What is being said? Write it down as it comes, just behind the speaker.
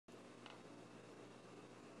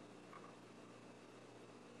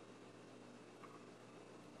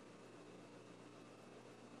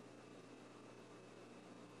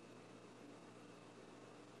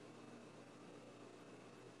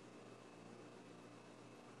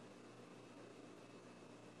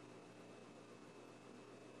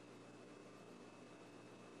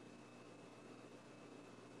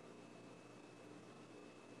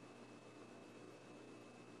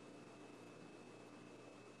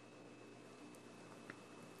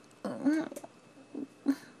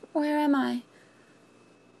Where am I?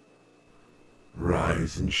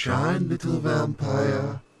 Rise and shine, little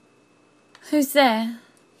vampire. Who's there?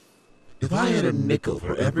 If I had a nickel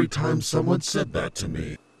for every time someone said that to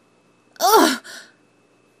me. Ugh!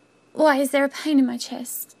 Why, is there a pain in my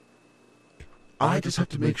chest? I just have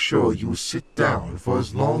to make sure you sit down for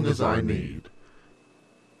as long as I need.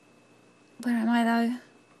 Where am I, though?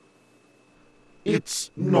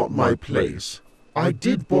 It's not my place. I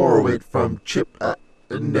did borrow it from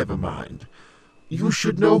never mind. You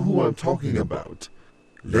should know who I'm talking about.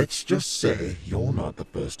 Let's just say you're not the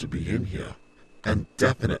first to be in here, and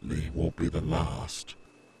definitely won't be the last.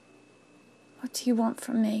 What do you want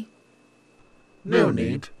from me? No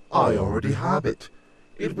need. I already have it.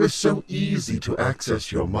 It was so easy to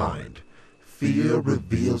access your mind. Fear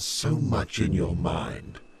reveals so much in your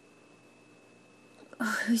mind.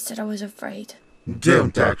 Oh, who said I was afraid?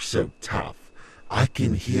 Don't act so tough. I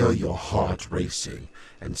can hear your heart racing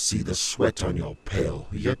and see the sweat on your pale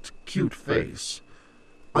yet cute face.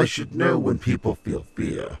 I should know when people feel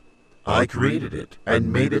fear. I created it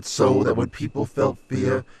and made it so that when people felt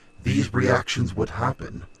fear, these reactions would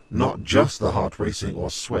happen. Not just the heart racing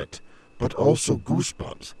or sweat, but also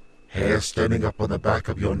goosebumps, hair standing up on the back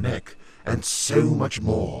of your neck, and so much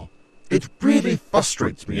more. It really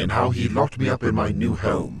frustrates me in how he locked me up in my new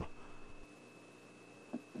home.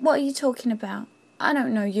 What are you talking about? I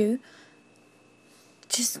don't know you.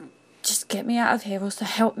 Just get me out of here, or so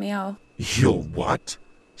help me out. You'll what?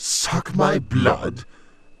 Suck my blood?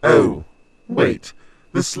 Oh, wait.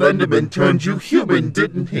 The Slenderman turned you human,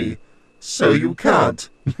 didn't he? So you can't.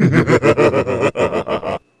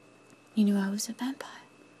 You knew I was a vampire.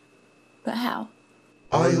 But how?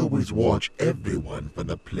 I always watch everyone from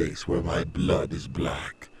the place where my blood is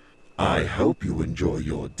black. I hope you enjoy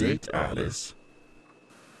your date, Alice.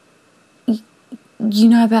 You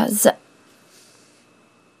know about